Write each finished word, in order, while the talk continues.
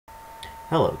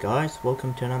Hello guys,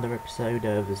 welcome to another episode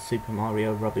of the Super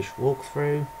Mario Rubbish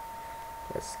Walkthrough.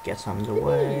 Let's get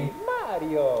underway. Hey,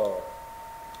 Mario!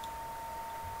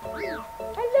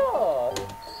 Hello!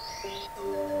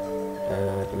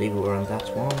 I believe we're on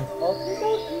that one. Okie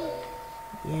dokie.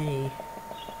 Yay.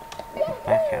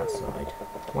 Back outside.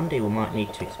 One day we might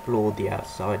need to explore the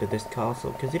outside of this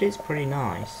castle, because it is pretty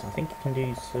nice. I think you can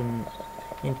do some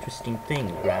interesting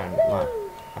things around, like,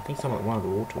 I think some at one of the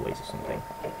waterways or something.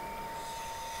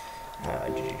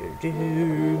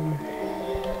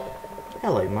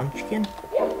 Hello, Munchkin.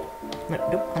 No,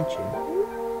 don't punch him.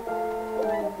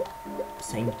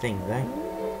 Same thing, though.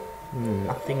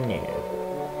 Nothing new.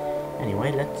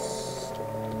 Anyway, let's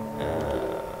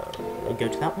go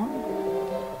to that one.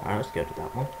 Alright, let's go to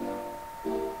that one.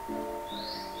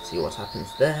 See what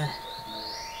happens there.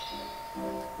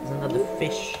 There's another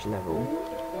fish level.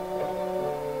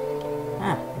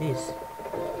 Ah, it is.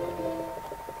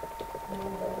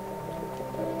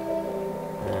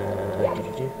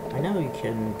 I know you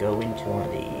can go into one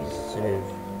of these sort of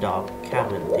dark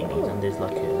cavern thingies and there's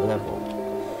like a level.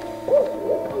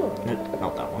 Nope,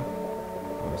 not that one.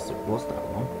 Unless it was that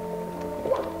one.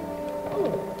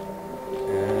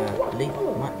 I believe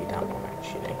it might be that one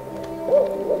actually.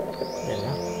 There we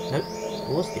are. Nope, it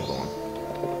was the other one.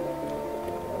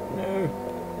 No.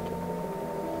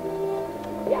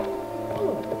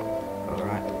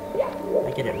 Alright.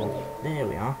 I get it wrong. There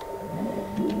we are.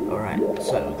 Alright,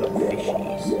 so we've got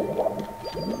fishies.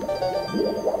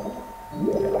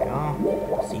 There we are.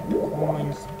 See the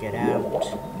coins, get out.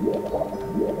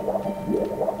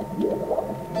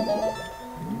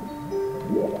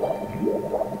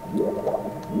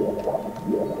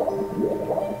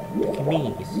 Look at me,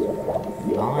 he's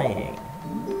flying.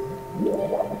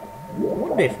 I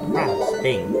wonder if crabs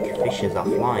think fishes are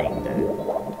flying though.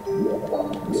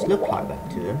 It's look like that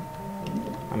to them.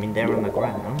 I mean, they're on the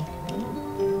ground.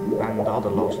 And the other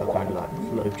lots are kind of like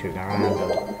floating around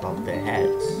above their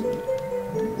heads.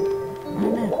 I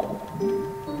don't know.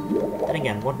 Then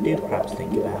again, what do crabs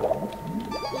think about?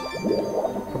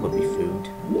 Probably food.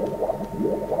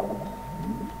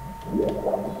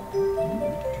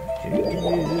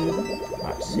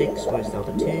 Right, 6, where's the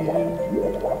other 2?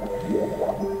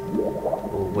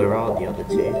 Or where are the other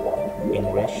 2?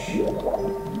 English.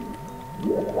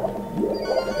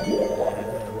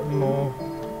 One more.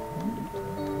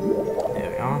 There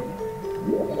we are.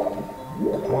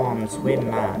 Come on, swim,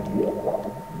 man.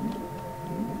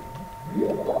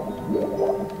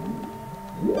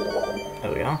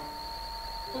 There we are.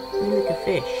 Look, a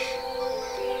fish.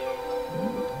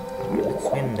 Alright, let's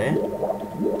swim there.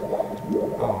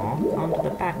 Oh, can't do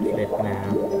the backflip now.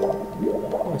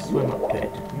 I'll swim up to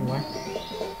it. Anyway.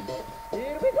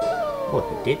 Here we go! Well,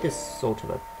 he did this sort of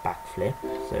a backflip,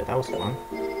 so that was fun.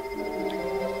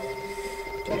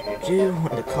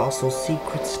 One of the castle's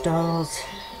secret stars.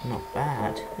 Not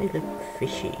bad. They look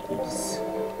fishies.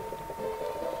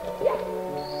 I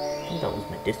think that was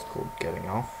my Discord going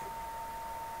off.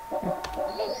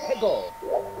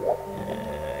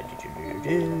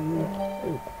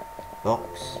 Ooh.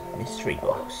 Box. Mystery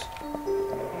box.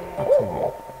 Oh, come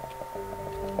on.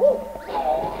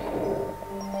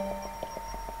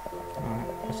 Alright,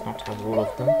 let's not have all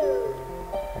of them.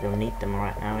 I don't need them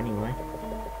right now anyway.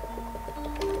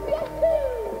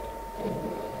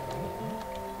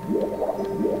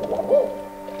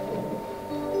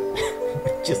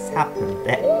 What just happened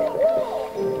there?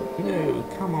 No,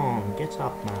 come on, get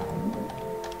up, man.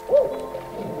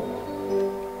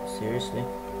 Seriously?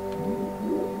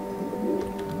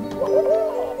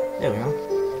 There we are.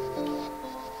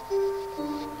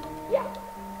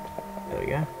 There we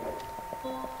go.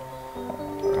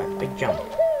 Alright, big jump.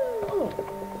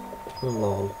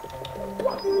 Lol.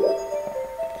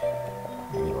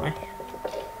 Anyway.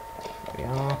 There we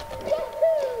are.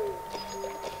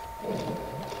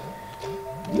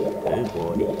 Oh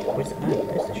boy. Where's the... Oh,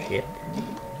 there's the ship.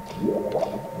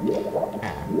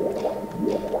 Ah.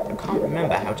 I can't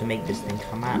remember how to make this thing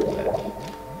come out though.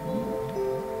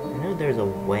 I know there's a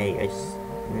way. It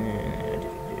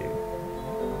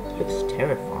looks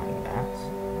terrifying, that.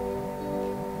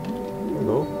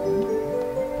 Hello?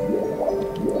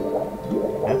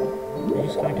 Nope. I'm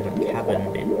just going to the cabin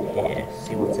bit here,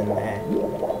 see what's in there.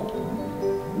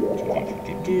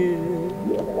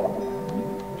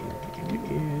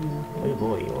 Oh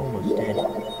boy, you're almost dead.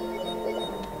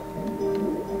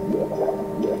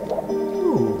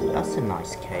 Ooh, that's a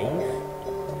nice cave.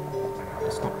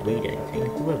 Let's not read anything.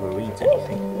 Whoever reads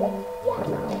anything.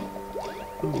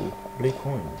 Ooh, blue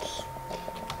coins.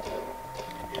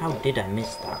 How did I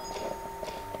miss that?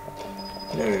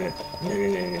 No.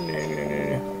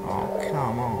 Oh,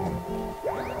 come on.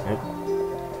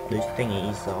 those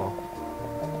thingies are...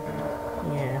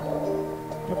 Yeah,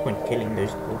 no point killing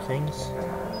those poor things.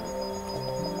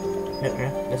 No,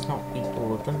 let's not eat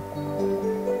all of them.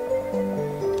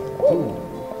 Ooh,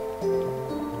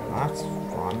 that's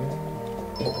fun.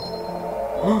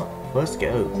 Let's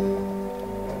go.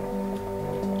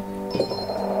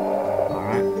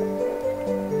 Alright.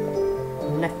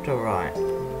 Left or right?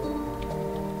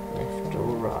 Left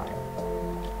or right?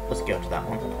 Let's go to that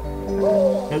one.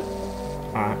 Nope.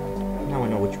 Alright. Now I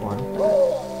know which one.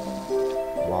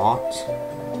 What?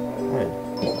 Oh.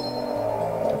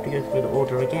 I have to go through the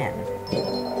order again.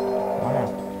 Wow.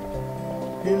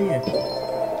 Who knew?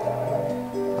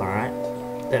 Alright.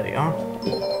 There we are.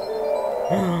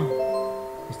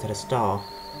 Is that a star?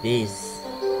 It is.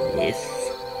 Yes.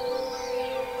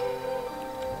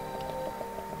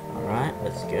 Alright,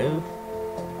 let's go.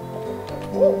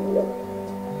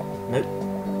 Nope.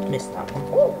 Missed that one.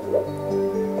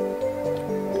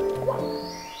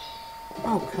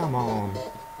 Oh, come on.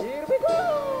 Here we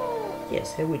go!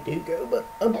 Yes, here we do go, but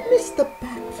I missed the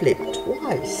backflip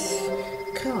twice.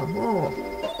 Come on.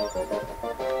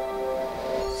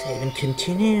 Save and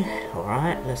continue.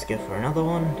 Alright, let's go for another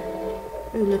one.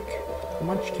 Oh, look. A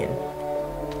munchkin.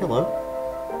 Hello.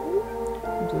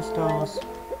 Into the stars.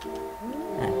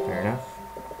 Ah, fair enough.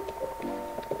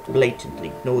 Blatantly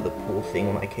ignore the poor thing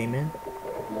when I came in.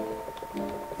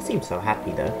 It seems so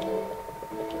happy though.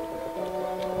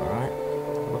 Alright.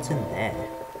 What's in there?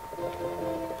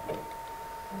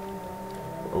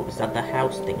 Oh, is that the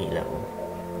house thingy level?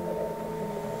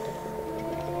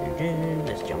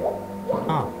 Let's jump.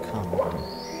 Oh, come on.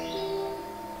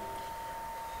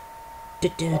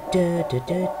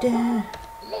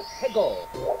 Let's go!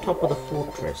 Top of the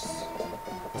fortress.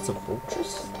 That's a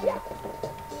fortress?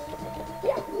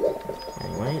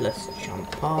 Anyway, let's jump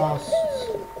past.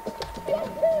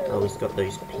 Oh, it's got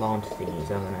those plant thingies,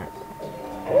 hasn't it?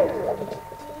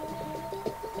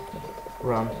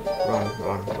 Run, run,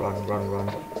 run, run, run, run.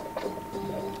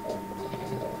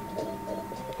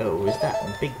 Oh, is that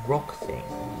a big rock thing?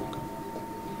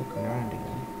 Looking around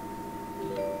again.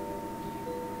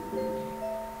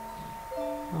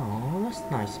 Oh, that's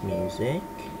nice music.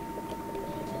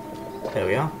 There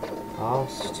we are.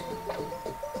 Past.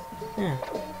 Yeah.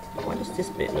 Why does this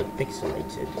bit look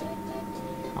pixelated?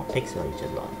 Not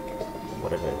pixelated like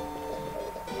whatever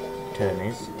term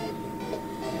is.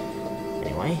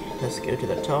 Anyway, let's go to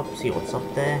the top, see what's up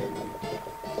there.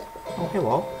 Oh,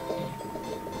 hello.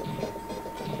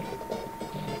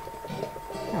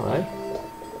 Hello.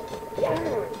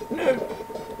 No!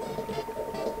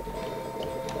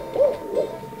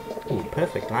 Ooh,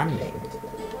 perfect landing.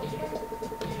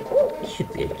 He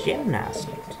should be a gymnast.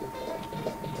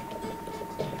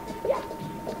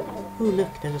 Ooh,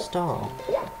 look, there's a star.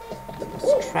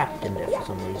 It's trapped in there for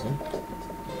some reason.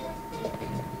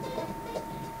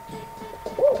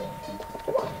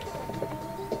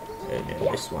 Oh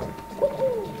no, this one.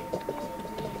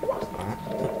 Alright,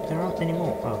 but there aren't any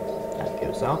more. Oh, that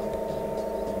goes up.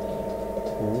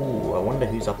 Ooh, I wonder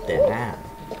who's up there now.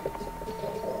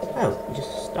 Oh,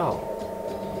 just a star.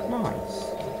 Nice.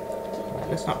 Right,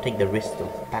 let's not take the risk of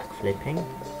backflipping.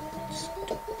 Just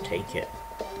take it.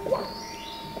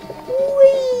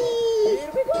 Whee!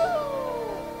 Here we go!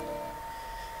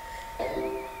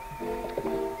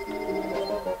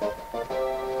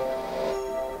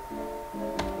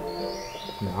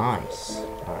 Nice.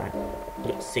 Alright.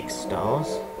 Look, 6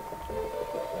 stars.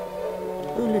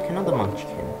 Oh, look, another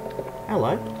munchkin.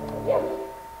 Hello.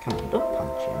 Come on, don't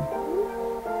punch him.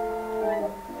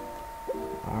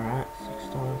 Alright, 6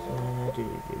 stars.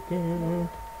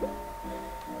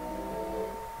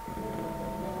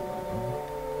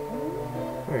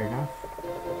 Fair enough.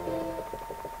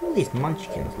 All these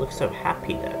munchkins look so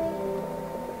happy though.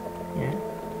 Yeah.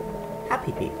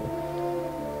 Happy people.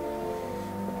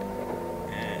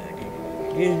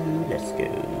 Let's go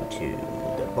to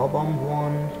the bob-omb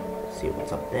one. See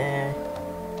what's up there.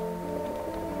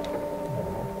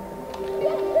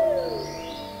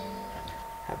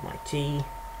 Have my tea.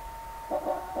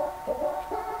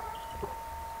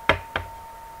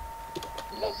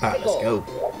 Alright, let's go.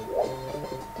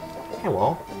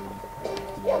 Hello.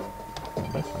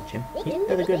 Don't punch him.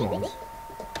 They're the good ones.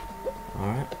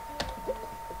 Alright.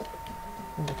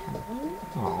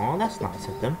 Aw, that's nice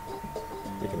of them.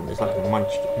 Look at them, there's like a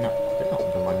munchkin. No, they're not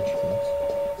the munchkins.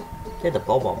 They're the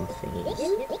bob-omb thingies.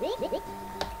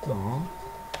 Aww.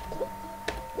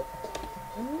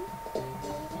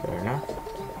 Fair enough.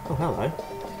 Oh, hello.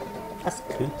 That's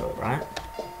Cooper, right?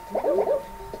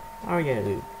 How are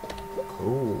you?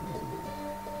 Cool.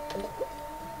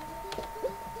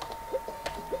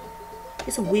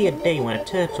 It's a weird day when a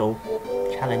turtle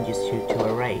challenges you to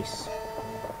a race.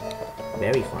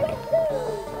 Very funny.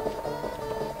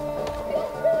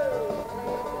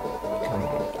 Come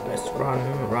on, let's run.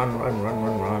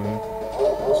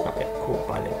 Let's not get caught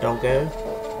by the doggo.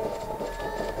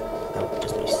 That would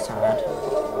just be sad.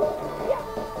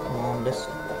 Come on, let's...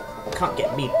 Can't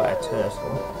get beat by a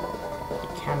turtle. You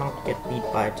cannot get beat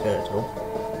by a turtle.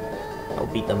 That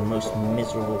would be the most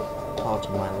miserable part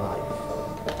of my life.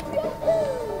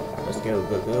 Right, let's go.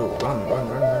 Run.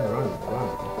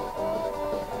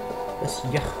 Let's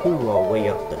yahoo our way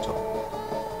up the top.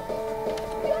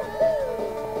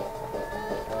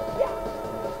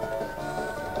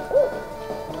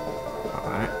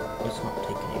 Alright, let's not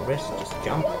take any risks, just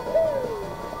jump.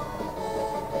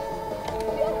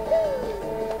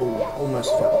 Oh,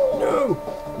 almost fell. No!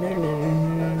 No.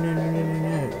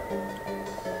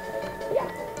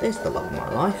 There's the love of my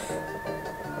life.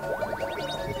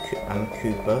 And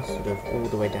Cooper, sort of all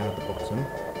the way down at the bottom.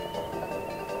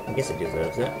 I guess it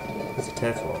deserves it. It's a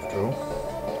turtle after all.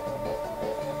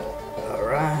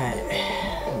 Alright.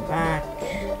 I'm back.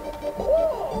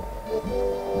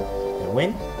 Did I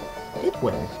win? Did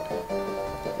win.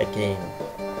 Again.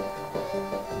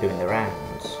 Doing the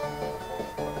rounds.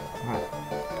 Right.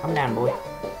 Come down, boy.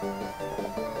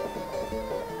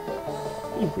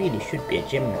 You really should be a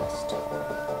gymnast.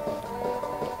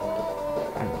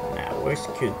 And now, where's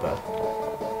Cooper?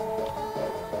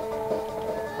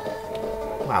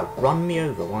 Wow, run me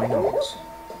over, why not?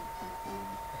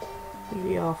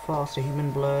 Really are faster,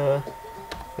 human blur.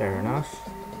 Fair enough.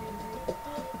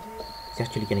 He's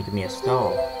actually going to give me a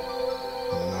star.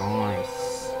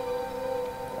 Nice.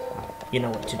 You know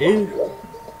what to do.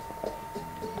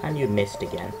 And you missed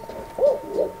again.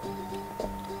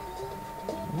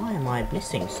 Why am I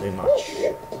missing so much?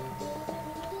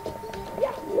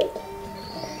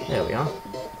 There we are.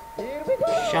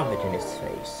 Shove it in his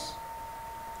face.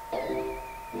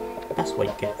 That's what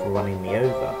you get for running me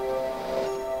over.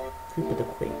 Cooper the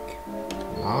Quick.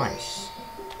 Nice.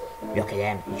 Look at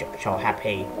him, he's so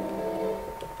happy.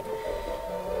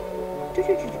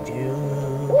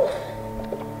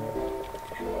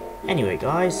 Anyway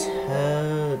guys,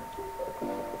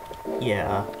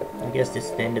 yeah, I guess this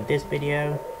is the end of this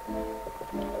video.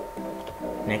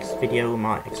 Next video we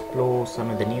might explore some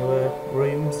of the newer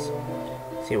rooms,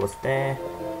 see what's there.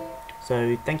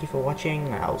 So thank you for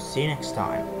watching, I'll see you next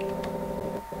time.